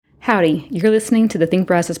Howdy, you're listening to the Think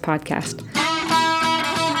Brazos podcast.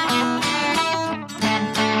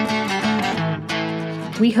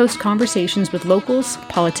 We host conversations with locals,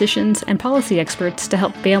 politicians, and policy experts to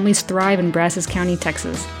help families thrive in Brazos County,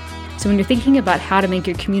 Texas. So when you're thinking about how to make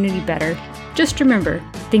your community better, just remember,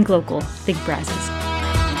 think local, think Brazos.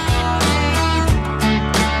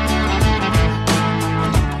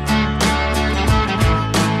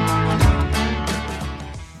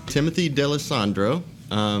 Timothy D'Alessandro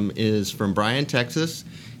is from Bryan, Texas.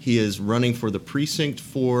 He is running for the Precinct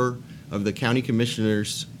 4 of the County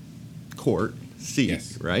Commissioner's Court seat,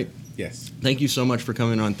 Yes. right? Yes. Thank you so much for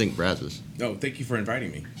coming on Think Brazos. Oh, thank you for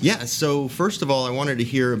inviting me. Yeah, so first of all, I wanted to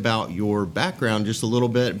hear about your background just a little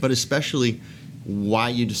bit, but especially why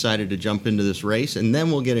you decided to jump into this race, and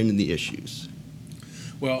then we'll get into the issues.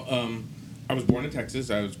 Well, I was born in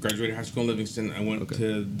Texas. I graduated high school in Livingston. I went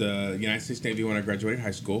to the United States Navy when I graduated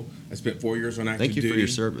high school. I spent 4 years on active duty. Thank you for your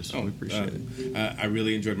service. We appreciate it. I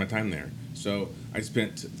really enjoyed my time there. So I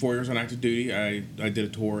spent 4 years on active duty. I did a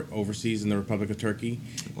tour overseas in the Republic of Turkey,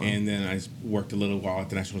 and then I worked a little while at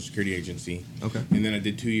the National Security Agency. Okay. And then I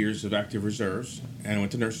did 2 years of active reserves, and I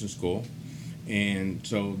went to nursing school. And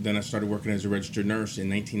so then I started working as a registered nurse in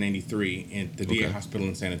 1993 at the VA hospital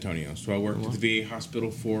in San Antonio. So I worked at the VA hospital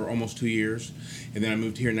for almost 2 years, and then I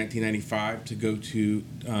moved here in 1995 to go to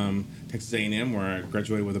Texas A&M, where I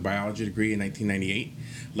graduated with a biology degree in 1998.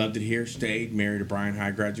 Loved it here, stayed, married a Bryan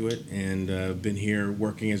High graduate, and been here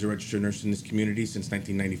working as a registered nurse in this community since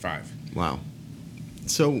 1995. Wow.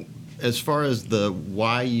 So as far as the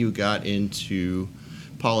why you got into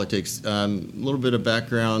politics, a little bit of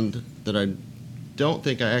background that I don't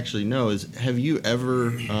think I actually know is, have you ever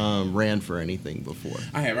ran for anything before?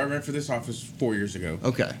 I have. I ran for this office 4 years ago.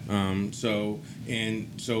 Okay. So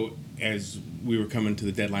as we were coming to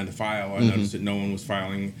the deadline to file, I noticed that no one was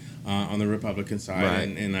filing on the Republican side,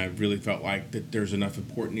 Right. and I really felt like that there's enough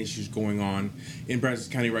important issues going on in Brazos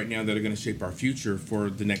County right now that are going to shape our future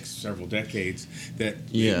for the next several decades that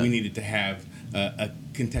we needed to have a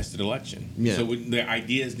contested election. Yeah. So the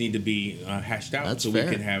ideas need to be hashed out. That's so fair.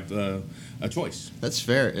 we can have a choice. That's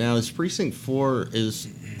fair. Now, this Precinct 4 is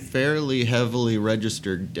fairly heavily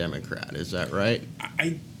registered Democrat. Is that right?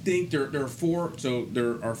 I think there are four. So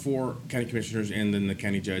there are four county commissioners and then the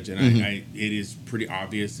county judge, and it is pretty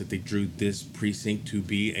obvious that they drew this precinct to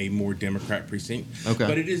be a more Democrat precinct. Okay.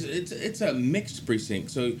 But it's a mixed precinct.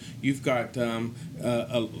 So you've got a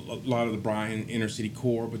lot of the Bryan inner city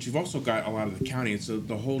core, but you've also got a lot of the county, and so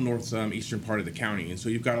the whole eastern part of the county, and so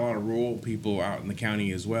you've got a lot of rural people out in the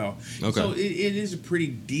county as well. Okay. So it is a pretty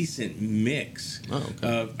decent mix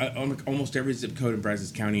of almost every zip code in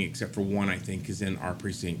Brazos County except for one, I think, is in our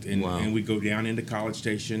precinct. And we go down into College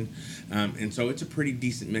Station, and so it's a pretty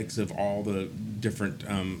decent mix of all the different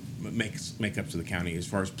makeups of the county as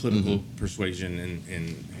far as political persuasion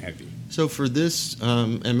and have you. So for this,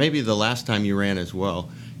 and maybe the last time you ran as well,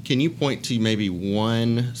 can you point to maybe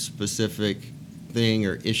one specific thing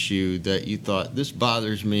or issue that you thought, this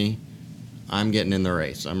bothers me, I'm getting in the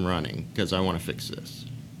race, I'm running because I want to fix this?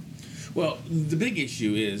 Well, the big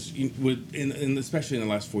issue is, especially in the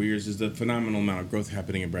last 4 years, is the phenomenal amount of growth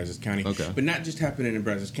happening in Brazos County. Okay. But not just happening in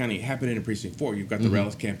Brazos County, happening in Precinct 4. You've got the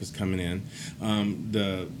Rellis campus coming in.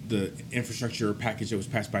 The infrastructure package that was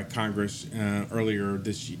passed by Congress earlier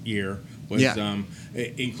this year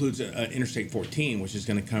it includes Interstate 14, which is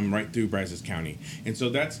going to come right through Brazos County. And so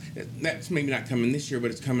that's maybe not coming this year,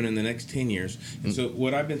 but it's coming in the next 10 years. And so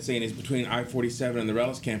what I've been saying is between I-47 and the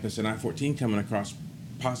Rellis campus and I-14 coming across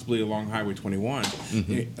possibly along Highway 21,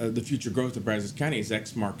 the future growth of Brazos County is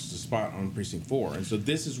X marks the spot on Precinct 4. And so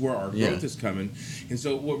this is where our growth is coming. And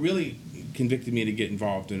so what really convicted me to get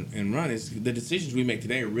involved and run is the decisions we make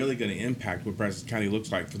today are really going to impact what Brazos County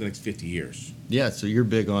looks like for the next 50 years. Yeah, so you're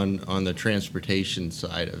big on the transportation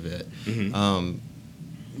side of it.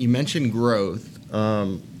 You mentioned growth.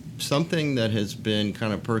 Something that has been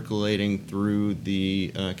kind of percolating through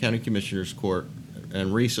the County Commissioner's Court,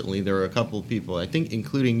 and recently there were a couple of people, I think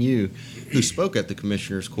including you, who spoke at the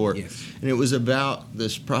Commissioner's Court. Yes. And it was about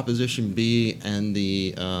this Proposition B and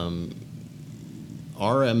the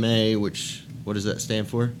RMA, which, what does that stand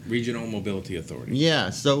for? Regional Mobility Authority.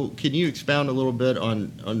 Yeah, so can you expound a little bit on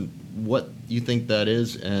what you think that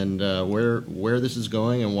is and where this is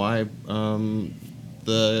going and why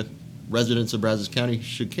the residents of Brazos County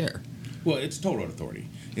should care? Well, it's toll road authority.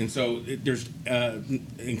 And so there's,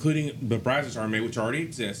 including the Brazos RMA, which already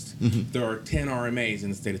exists, there are 10 RMAs in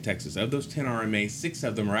the state of Texas. Of those 10 RMAs, 6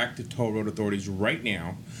 of them are active toll road authorities right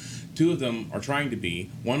now. Two of them are trying to be.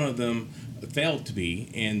 One of them failed to be,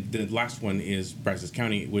 and the last one is Brazos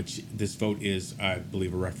County, which this vote is, I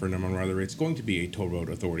believe, a referendum on whether it's going to be a toll road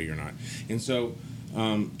authority or not. And so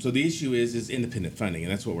the issue is independent funding,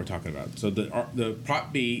 and that's what we're talking about. So the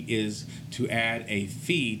Prop B is to add a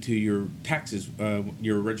fee to your taxes,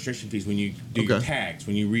 your registration fees when you do your tags.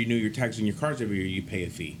 When you renew your tags on your cars every year, you pay a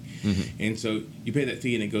fee. And so you pay that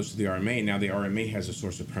fee, and it goes to the RMA. Now the RMA has a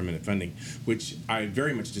source of permanent funding, which I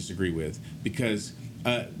very much disagree with, because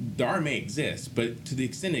the RMA exists, but to the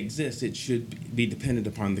extent it exists, it should be dependent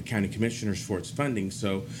upon the county commissioners for its funding.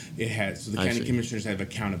 So the county commissioners have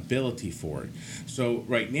accountability for it. So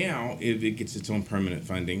right now, if it gets its own permanent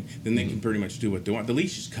funding, then they can pretty much do what they want. The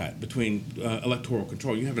leash is cut between electoral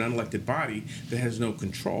control. You have an unelected body that has no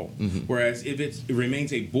control. Whereas if it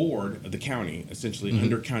remains a board of the county, essentially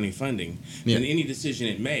under county funding, then any decision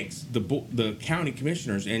it makes, the county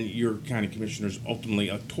commissioners and your county commissioners ultimately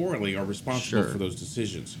electorally are responsible for those decisions.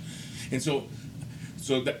 And so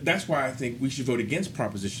that's why I think we should vote against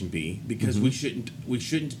Proposition B, because we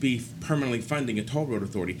shouldn't be permanently funding a toll road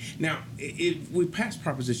authority. Now, if we pass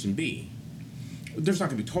Proposition B, there's not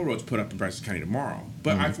going to be toll roads put up in Brazos County tomorrow,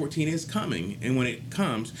 but I-14 is coming, and when it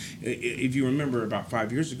comes, if you remember, about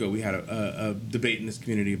 5 years ago, we had a debate in this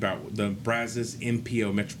community about the Brazos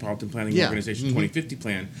MPO, Metropolitan Planning Organization 2050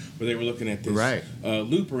 plan, where they were looking at this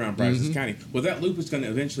loop around Brazos County. Well, that loop is going to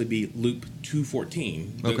eventually be Loop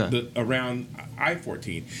 214, around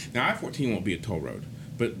I-14. Now, I-14 won't be a toll road,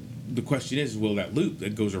 but the question is, will that loop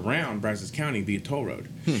that goes around Brazos County be a toll road?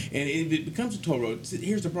 And if it becomes a toll road,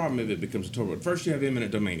 here's the problem if it becomes a toll road. First, you have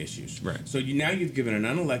eminent domain issues. Right. So you've given an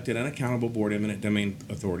unelected, unaccountable board eminent domain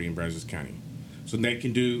authority in Brazos County. So they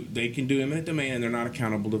can do eminent domain, and they're not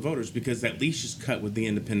accountable to voters because that leash is cut with the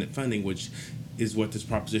independent funding, which is what this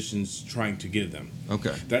proposition's trying to give them.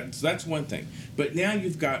 Okay. That's one thing. But now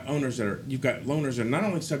you've got loners that are not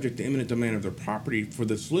only subject to eminent domain of their property for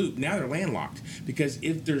this loop, now they're landlocked. Because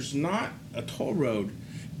if there's not a toll road,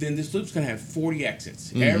 then this loop's going to have 40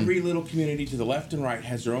 exits. Every little community to the left and right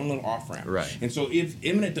has their own little off-ramp. Right. And so if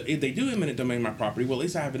they do eminent domain my property, well, at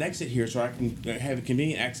least I have an exit here so I can have a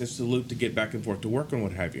convenient access to the loop to get back and forth to work and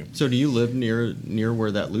what have you. So do you live near where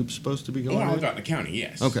that loop's supposed to be going? Well, I live out in the county,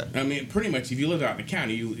 yes. Okay. I mean, pretty much if you live out in the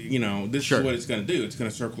county, this is what it's going to do. It's going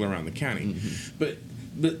to circle around the county. But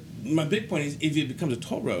my big point is, if it becomes a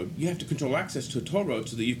toll road, you have to control access to a toll road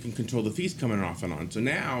so that you can control the fees coming off and on. So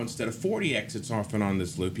now, instead of 40 exits off and on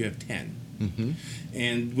this loop, you have 10.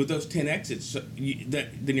 And with those 10 exits,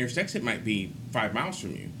 the nearest exit might be 5 miles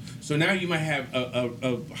from you. So now you might have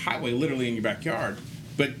a highway literally in your backyard,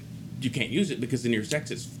 but you can't use it because the nearest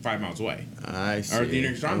exit's 5 miles away. I see. Or the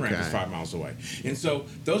nearest on-ramp is 5 miles away. And so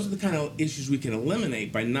those are the kind of issues we can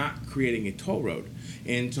eliminate by not creating a toll road.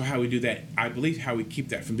 And so how we do that, I believe how we keep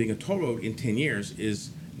that from being a toll road in 10 years is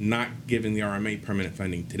not giving the RMA permanent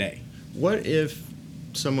funding today. What if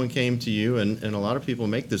someone came to you, and a lot of people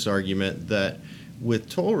make this argument, that with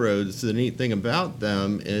toll roads, the neat thing about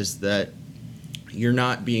them is that you're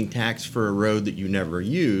not being taxed for a road that you never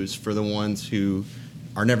use for the ones who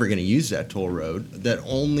are never going to use that toll road, that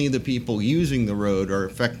only the people using the road are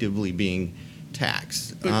effectively being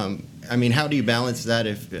taxed. I mean, how do you balance that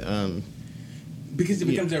if... because it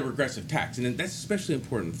becomes a regressive tax, and that's especially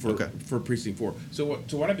important for Precinct 4. So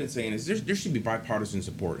what I've been saying is there should be bipartisan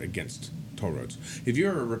support against toll roads. If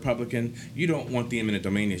you're a Republican, you don't want the eminent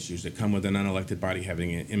domain issues that come with an unelected body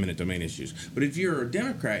having eminent domain issues. But if you're a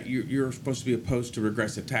Democrat, you're supposed to be opposed to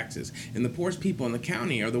regressive taxes. And the poorest people in the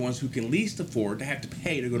county are the ones who can least afford to have to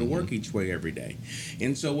pay to go to work each way every day.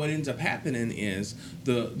 And so what ends up happening is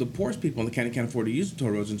the poorest people in the county can't afford to use the toll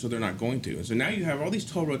roads, and so they're not going to. And so now you have all these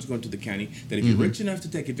toll roads going to the county that if you're rich enough to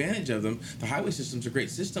take advantage of them, the highway system's a great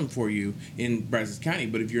system for you in Brazos County.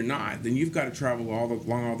 But if you're not, then you've got to travel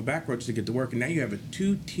along all the back roads to get to work. And now you have a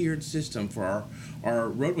two-tiered system for our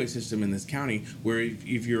roadway system in this county, where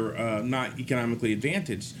if you're not economically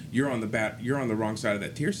advantaged, you're on the wrong side of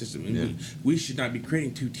that tier system. And we should not be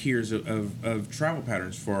creating two tiers of travel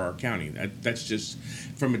patterns for our county. That's just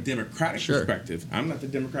from a Democratic perspective. I'm not the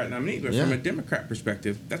Democrat nominee, but from a Democrat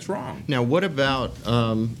perspective, that's wrong. Now, what about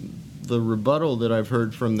the rebuttal that I've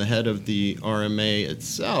heard from the head of the RMA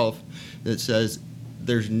itself that says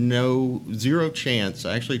there's zero chance?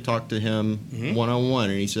 I actually talked to him one-on-one,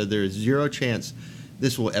 and he said there's zero chance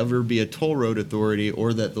this will ever be a toll road authority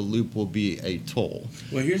or that the loop will be a toll.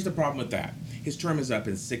 Well, here's the problem with that. His term is up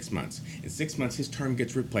in 6 months. In 6 months, his term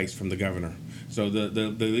gets replaced from the governor. So the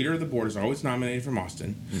leader of the board is always nominated from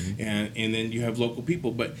Austin, and then you have local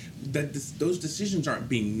people. But those decisions aren't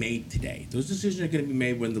besions made today. Those decisions are going to be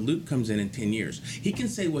made when the loop comes in 10 years. He can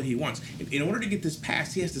say what he wants. In order to get this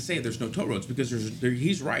passed, he has to say there's no toll roads because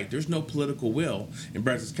he's right. There's no political will in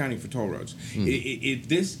Brazos County for toll roads.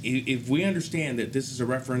 If we understand that this is a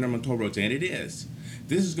referendum on toll roads, and it is,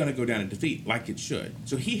 this is going to go down in defeat like it should.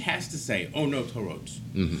 So he has to say, oh, no toll roads.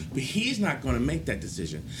 But he's not going to make that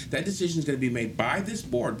decision. That decision is going to be made by this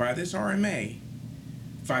board, by this RMA,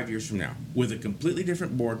 5 years from now, with a completely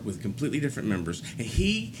different board, with completely different members. And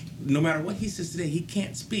he, no matter what he says today, he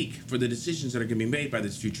can't speak for the decisions that are going to be made by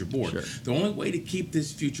this future board. Sure. The only way to keep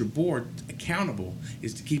this future board accountable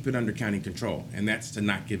is to keep it under county control, and that's to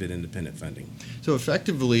not give it independent funding. So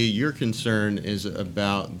effectively, your concern is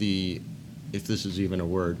about if this is even a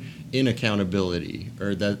word, inaccountability,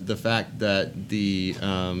 or that the fact that the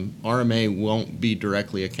RMA won't be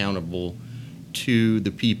directly accountable to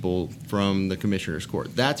the people from the Commissioner's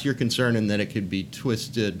Court. That's your concern, and that it could be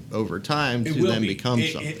twisted over time to then become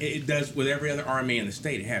something. It does with every other RMA in the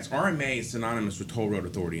state. It has. RMA is synonymous with Toll Road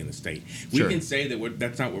Authority in the state. We can say that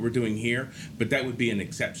that's not what we're doing here, but that would be an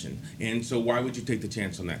exception. And so why would you take the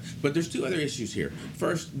chance on that? But there's two other issues here.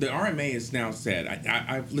 First, the RMA has now said,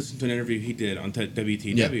 I've listened to an interview he did on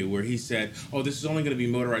WTW where he said, oh, this is only going to be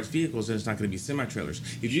motorized vehicles and it's not going to be semi-trailers.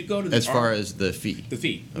 If you go to the as far as the fee. The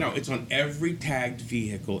fee. Okay. No, it's on every tagged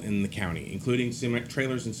vehicle in the county, including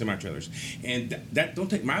trailers and semi-trailers. And that don't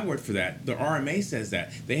take my word for that. The RMA says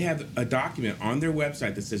that. They have a document on their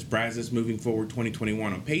website that says Brazos Moving Forward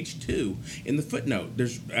 2021. On page 2, in the footnote,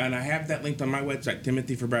 and I have that linked on my website,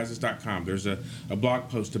 timothyforbrazos.com. There's a blog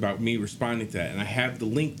post about me responding to that, and I have the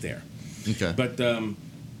link there. Okay. But on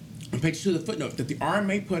page 2 of the footnote that the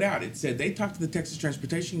RMA put out, it said they talked to the Texas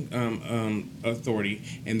Transportation Authority,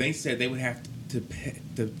 and they said they would have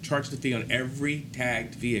to charge the fee on every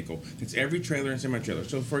tagged vehicle. That's every trailer and semi-trailer.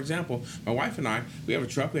 So, for example, my wife and I, we have a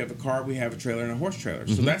truck, we have a car, we have a trailer, and a horse trailer.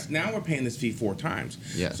 So that's now we're paying this fee 4 times.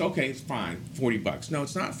 Yeah. So, okay, it's fine, $40. No,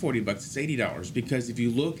 it's not $40. It's $80 because if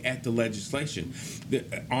you look at the legislation,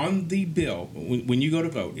 on the bill, when you go to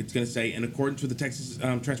vote, it's going to say in accordance with the Texas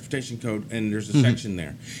Transportation Code, and there's a section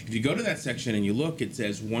there. If you go to that section and you look, it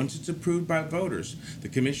says once it's approved by voters, the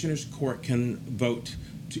Commissioner's Court can vote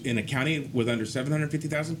in a county with under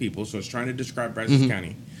 750,000 people, so it's trying to describe Brazos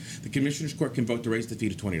County, the Commissioner's Court can vote to raise the fee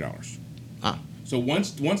to $20. So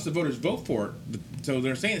once the voters vote for it, so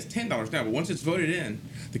they're saying it's $10 now, but once it's voted in,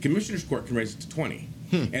 the Commissioner's Court can raise it to $20.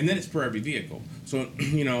 And then it's per every vehicle. So,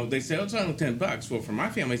 they say, oh, it's only $10. Well, for my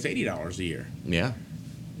family, it's $80 a year. Yeah.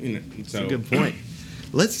 That's a good point.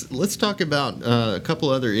 Let's talk about a couple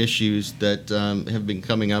other issues that have been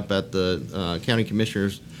coming up at the County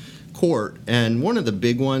Commissioner's Court, and one of the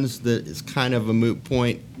big ones that is kind of a moot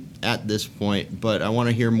point at this point, but I want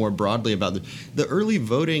to hear more broadly about the early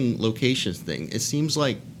voting locations thing. It seems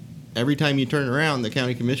like every time you turn around, the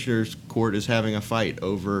County Commissioner's Court is having a fight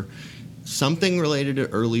over something related to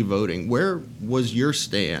early voting. Where was your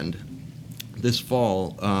stand this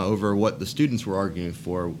fall over what the students were arguing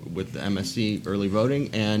for with the MSC early voting,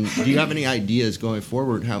 and do you have any ideas going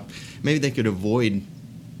forward how maybe they could avoid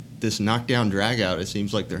this knockdown drag out it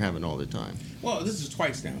seems like they're having all the time? Well, this is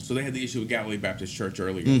twice now. So they had the issue with Galilee Baptist Church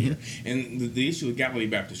earlier here. And the issue with Galilee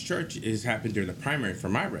Baptist Church has happened during the primary for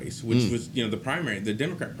my race, which was, the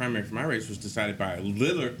Democrat primary for my race was decided by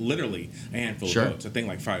literally a handful of votes. I think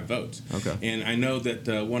like 5 votes. Okay. And I know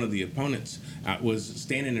that one of the opponents was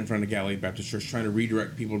standing in front of Galilee Baptist Church trying to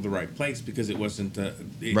redirect people to the right place because it wasn't,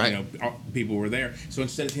 people were there. So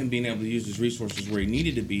instead of him being able to use his resources where he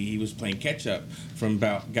needed to be, he was playing catch up from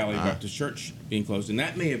Galilee Baptist Church being closed. And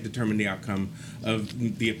that may have determined the outcome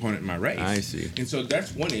of the opponent in my race. I see. And so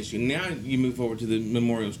that's one issue. Now you move forward to the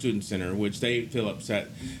Memorial Student Center, which they feel upset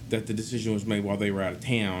that the decision was made while they were out of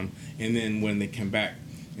town, and then when they come back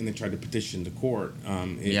and they tried to petition the court,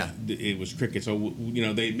 it was cricket. So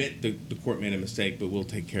they admit the court made a mistake, but we'll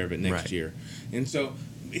take care of it next year. And so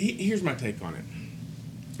here's my take on it.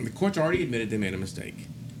 The court's already admitted they made a mistake.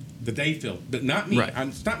 That they feel, but not me. Right.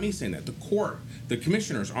 It's not me saying that. The court, the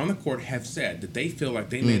commissioners on the court have said that they feel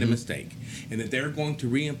like they made a mistake and that they're going to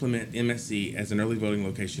re-implement MSC as an early voting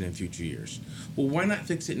location in future years. Well, why not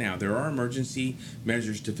fix it now? There are emergency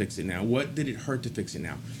measures to fix it now. What did it hurt to fix it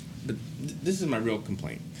now? But this is my real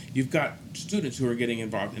complaint. You've got students who are getting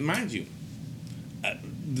involved, and mind you,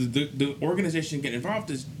 the organization getting involved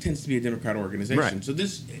tends to be a Democrat organization. Right. So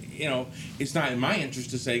this, it's not in my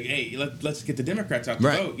interest to say, hey, let's get the Democrats out to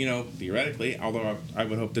vote. Theoretically, although I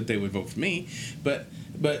would hope that they would vote for me, but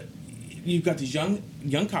you've got these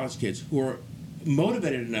young college kids who are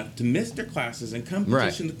motivated enough to miss their classes and come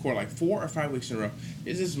petition the court like 4 or 5 weeks in a row.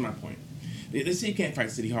 This is my point. They say you can't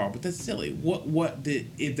fight City Hall, but that's silly.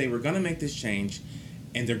 If they were going to make this change,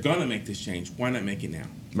 and they're going to make this change, why not make it now?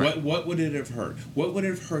 Right. What would it have hurt? What would it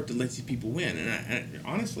have hurt to let these people win? And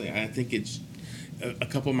honestly, I think it's a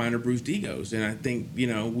couple minor bruised egos. And I think, we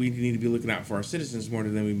need to be looking out for our citizens more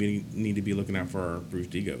than we need to be looking out for our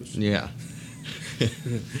bruised egos. Yeah.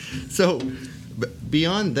 So,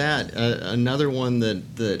 beyond that, another one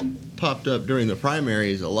that popped up during the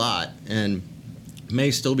primaries a lot and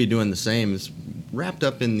may still be doing the same is wrapped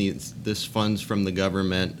up in this funds from the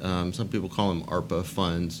government. Some people call them ARPA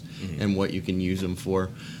funds, and what you can use them for.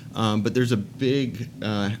 But there's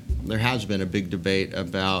there has been a big debate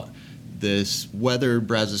about this, whether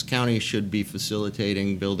Brazos County should be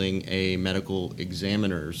facilitating building a medical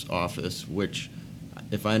examiner's office, which,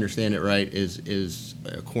 if I understand it right, is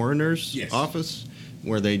a coroner's office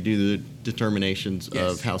where they do the determinations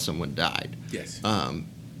of how someone died. Yes.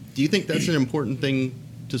 Do you think that's an important thing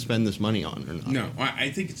to spend this money on or not? No, I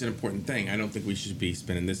think it's an important thing. I don't think we should be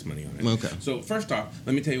spending this money on it. Okay. So first off,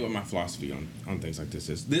 let me tell you what my philosophy on things like this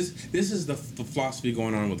is. This is the philosophy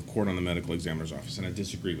going on with the court on the medical examiner's office, and I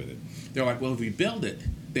disagree with it. They're like, well, if we build it,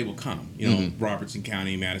 they will come. Robertson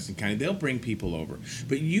County, Madison County, they'll bring people over.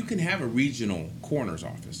 But you can have a regional coroner's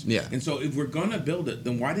office. Yeah. And so if we're going to build it,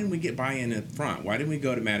 then why didn't we get buy-in up front? Why didn't we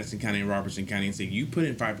go to Madison County and Robertson County and say, you put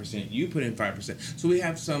in 5%, you put in 5%? So we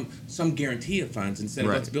have some guarantee of funds instead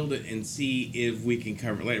of let's build it and see if we can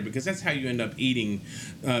cover it later. Because that's how you end up eating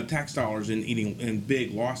tax dollars and eating in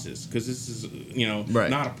big losses. Because this is,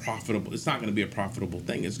 not a profitable, it's not going to be a profitable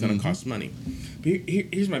thing. It's going to cost money. But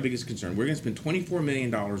here's my biggest concern. We're going to spend $24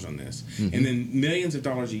 million on this, and then millions of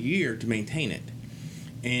dollars a year to maintain it,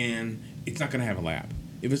 and it's not going to have a lab.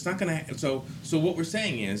 If it's not going to, so what we're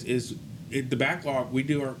saying is the backlog. We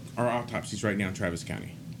do our autopsies right now in Travis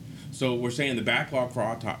County. So we're saying the backlog for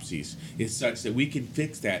autopsies is such that we can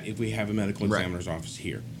fix that if we have a medical examiner's office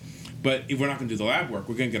here. But if we're not going to do the lab work,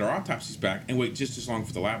 we're going to get our autopsies back and wait just as long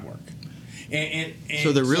for the lab work. And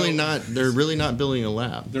so they're really not building a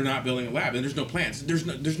lab. They're not building a lab, and there's no plans.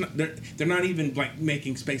 They're not even like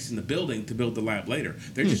making space in the building to build the lab later.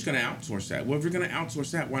 They're just going to outsource that. Well, if you're going to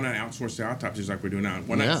outsource that, why not outsource the autopsies like we're doing now?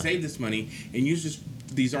 Why not save this money and use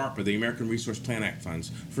these ARPA, the American Resource Plan Act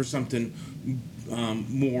funds, for something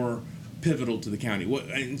more pivotal to the county?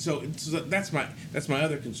 And so that's my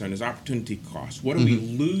other concern is opportunity cost. What are we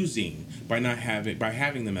losing by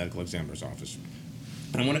having the medical examiner's office?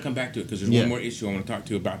 And I want to come back to it because there's one more issue I want to talk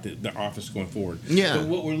to you about the office going forward. Yeah. So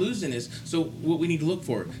what we're losing is, what we need to look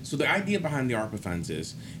for. So the idea behind the ARPA funds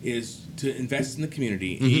is to invest in the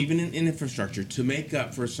community, even in infrastructure, to make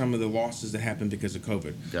up for some of the losses that happened because of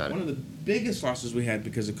COVID. Got it. One of the biggest losses we had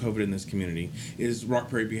because of COVID in this community is Rock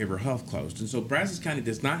Prairie Behavioral Health closed. And so Brazos County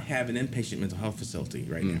does not have an inpatient mental health facility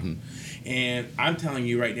right now. And I'm telling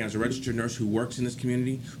you right now, as a registered nurse who works in this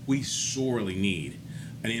community, we sorely need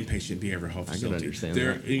an inpatient behavioral health facility. I can understand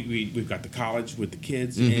that. We've got the college with the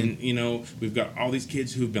kids, and we've got all these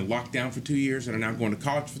kids who've been locked down for 2 years and are now going to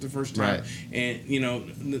college for the first time. Right.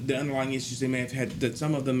 And the underlying issues they may have had, that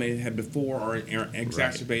some of them may have had before, are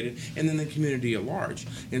exacerbated, and then the community at large.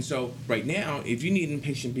 And so right now, if you need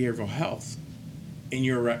inpatient behavioral health, and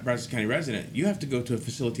you're a Brazos County resident, you have to go to a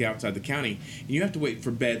facility outside the county, and you have to wait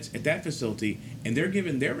for beds at that facility, and they're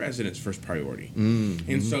giving their residents first priority.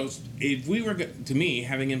 And so if we were, to me,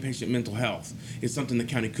 having inpatient mental health is something the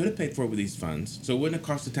county could have paid for with these funds, so it wouldn't have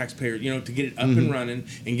cost the taxpayer, to get it up and running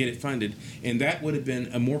and get it funded, and that would have been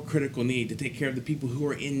a more critical need to take care of the people who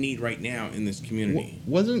are in need right now in this community.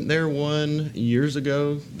 Wasn't there one years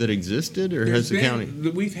ago that existed, or has the county?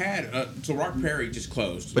 We've had, so Rock Prairie just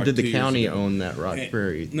closed. But did the county own that Rock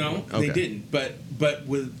Prairie? No, they didn't. But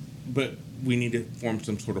we need to form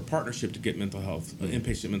some sort of partnership to get mental health,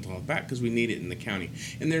 inpatient mental health back, because we need it in the county.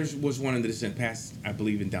 And there was one in the descent past, I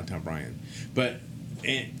believe, in downtown Bryan.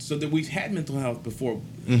 So that we've had mental health before,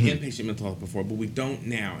 inpatient mental health before, but we don't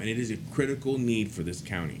now, and it is a critical need for this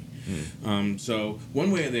county. So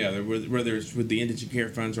one way or the other, whether it's with the indigent care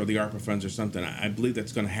funds or the ARPA funds or something, I believe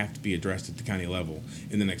that's going to have to be addressed at the county level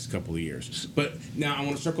in the next couple of years. But now I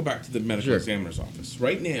want to circle back to the medical examiner's office.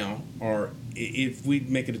 Right now, if we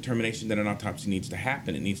make a determination that an autopsy needs to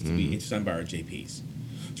happen, it needs to be done by our JPs.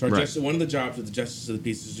 So one of the jobs of the Justice of the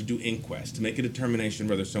Peace is to do inquest, to make a determination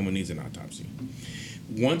whether someone needs an autopsy.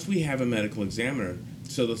 Once we have a medical examiner,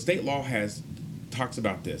 so the state law has talks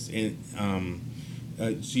about this. And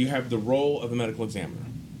so you have the role of a medical examiner.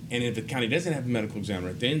 And if the county doesn't have a medical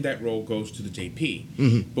examiner, then that role goes to the JP.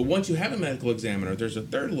 Mm-hmm. But once you have a medical examiner, there's a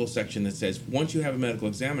third little section that says, once you have a medical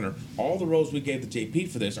examiner, all the roles we gave the JP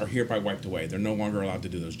for this are hereby wiped away. They're no longer allowed to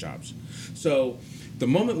do those jobs. So the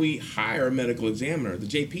moment we hire a medical examiner, the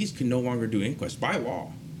JPs can no longer do inquests by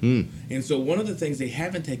law. And so one of the things they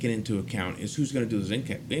haven't taken into account is who's going to do those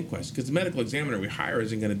inquests, because the medical examiner we hire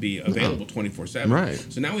isn't going to be available 24/7. Right.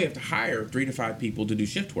 So now we have to hire 3 to 5 people to do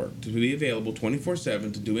shift work, to be available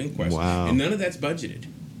 24/7 to do inquests. Wow. And none of that's budgeted.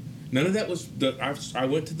 None of that was I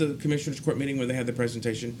went to the commissioners' court meeting where they had the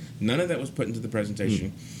presentation. None of that was put into the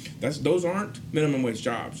presentation. Those aren't minimum wage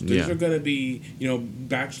jobs. Those are going to be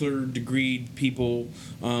bachelor degree people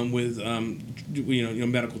with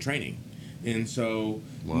medical training. And so,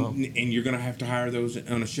 and you're going to have to hire those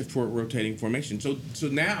on a shift work rotating formation. So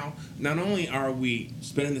now, not only are we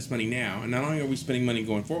spending this money now, and not only are we spending money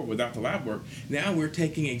going forward without the lab work, now we're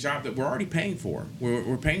taking a job that we're already paying for.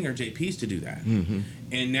 We're paying our JPs to do that. Mm-hmm.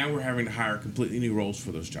 And now we're having to hire completely new roles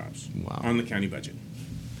for those jobs on the county budget.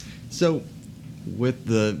 So, with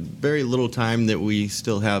the very little time that we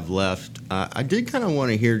still have left, I did kind of want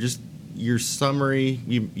to hear just your summary.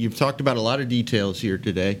 You've talked about a lot of details here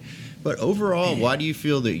today. But overall, why do you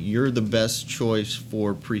feel that you're the best choice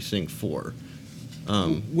for Precinct 4?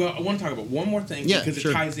 Well, I want to talk about one more thing because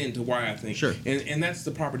it ties into why I think. Sure. And that's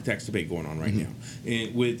the property tax debate going on right now.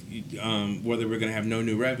 And with whether we're going to have no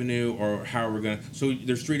new revenue or how we're going to. So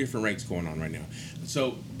there's 3 different rates going on right now.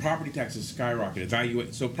 So property taxes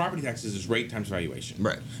skyrocketed. So property taxes is rate times valuation.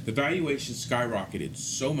 Right. The valuation skyrocketed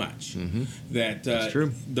so much that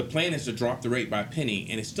the plan is to drop the rate by a penny,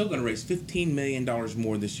 and it's still going to raise $15 million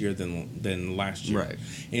more this year than last year. Right.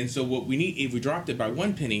 And so what we need, if we dropped it by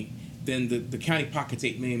 1 penny, then the county pockets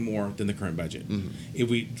 $8 million more than the current budget. If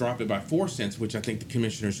we drop it by 4 cents, which I think the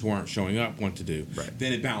commissioners who aren't showing up want to do,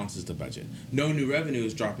 then it balances the budget. No new revenue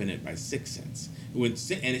is dropping it by 6 cents. And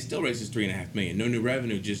it still raises $3.5 million. No new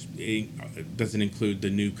revenue just doesn't include the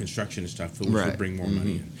new construction and stuff, which would bring more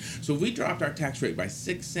money in. So if we dropped our tax rate by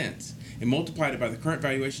 6 cents and multiplied it by the current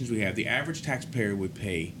valuations we have, the average taxpayer would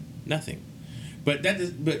pay nothing. But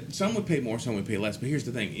some would pay more, some would pay less. But here's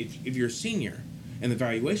the thing: if you're a senior and the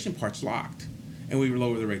valuation part's locked, and we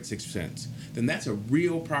lower the rate 6 cents, then that's a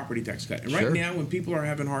real property tax cut. And right now, when people are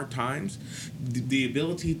having hard times, the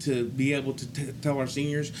ability to be able to tell our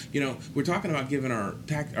seniors, we're talking about giving our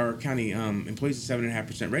county employees a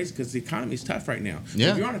 7.5% raise because the economy is tough right now. Yeah.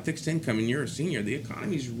 So if you're on a fixed income and you're a senior, the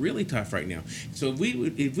economy is really tough right now. So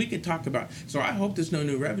if we could talk about, so I hope this no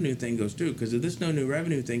new revenue thing goes through, because if this no new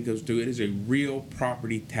revenue thing goes through, it is a real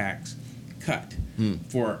property tax cut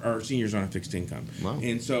for our seniors on a fixed income. Wow.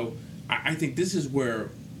 And so I think this is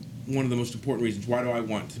where one of the most important reasons why do I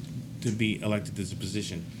want to be elected to this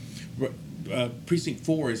position. Precinct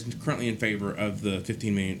 4 is currently in favor of the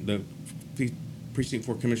 $15 million. The Precinct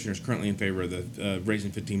 4 commissioner is currently in favor of the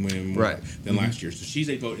raising $15 million more than last year. So she's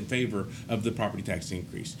a vote in favor of the property tax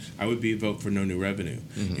increase. I would be a vote for no new revenue.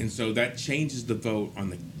 And so that changes the vote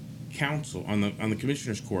on the council, on the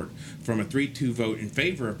commissioners' court, from a 3-2 vote in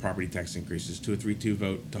favor of property tax increases to a 3-2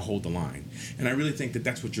 vote to hold the line. And I really think that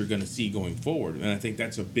that's what you're going to see going forward. And I think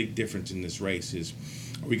that's a big difference in this race is,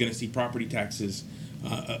 are we going to see property taxes,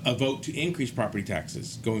 a vote to increase property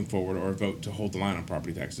taxes going forward, or a vote to hold the line on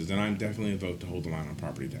property taxes? And I'm definitely a vote to hold the line on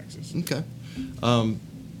property taxes. Okay.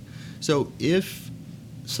 So if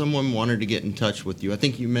someone wanted to get in touch with you, I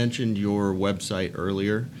think you mentioned your website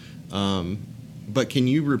earlier. But can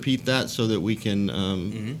you repeat that so that we can,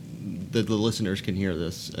 that the listeners can hear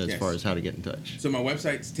this as far as how to get in touch? So my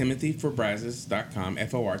website's timothyforbrazos.com,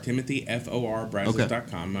 Timothy, F-O-R,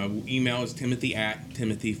 My email is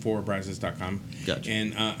timothy@timothyforbrazos.com. Gotcha.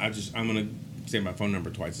 And I'm going to say my phone number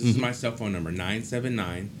twice. This is my cell phone number,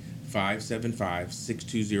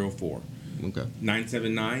 979-575-6204. Okay.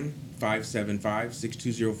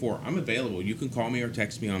 979-575-6204. I'm available. You can call me or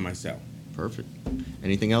text me on my cell. Perfect.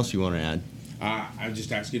 Anything else you want to add? I'm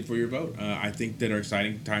just asking for your vote. I think that our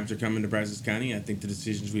exciting times are coming to Brazos County. I think the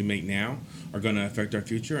decisions we make now are going to affect our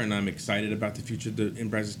future, and I'm excited about the future in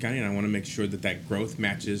Brazos County, and I want to make sure that growth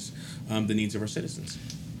matches the needs of our citizens.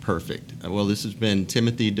 Perfect. Well, this has been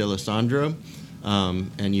Timothy D'Alessandro,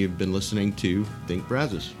 and you've been listening to Think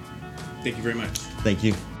Brazos. Thank you very much. Thank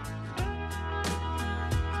you.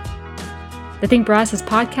 The Think Brazos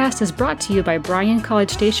podcast is brought to you by Bryan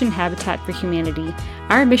College Station Habitat for Humanity.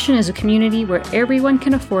 Our mission is a community where everyone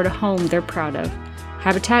can afford a home they're proud of.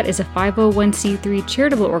 Habitat is a 501c3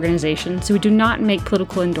 charitable organization, so we do not make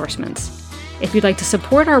political endorsements. If you'd like to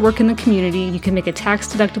support our work in the community, you can make a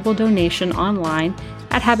tax-deductible donation online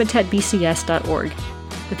at habitatbcs.org.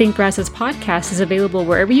 The Think Brazos podcast is available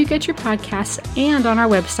wherever you get your podcasts and on our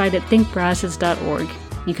website at thinkbrazos.org.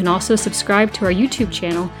 You can also subscribe to our YouTube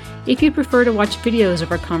channel if you prefer to watch videos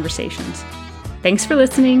of our conversations. Thanks for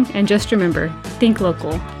listening, and just remember, think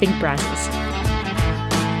local, think Brazos.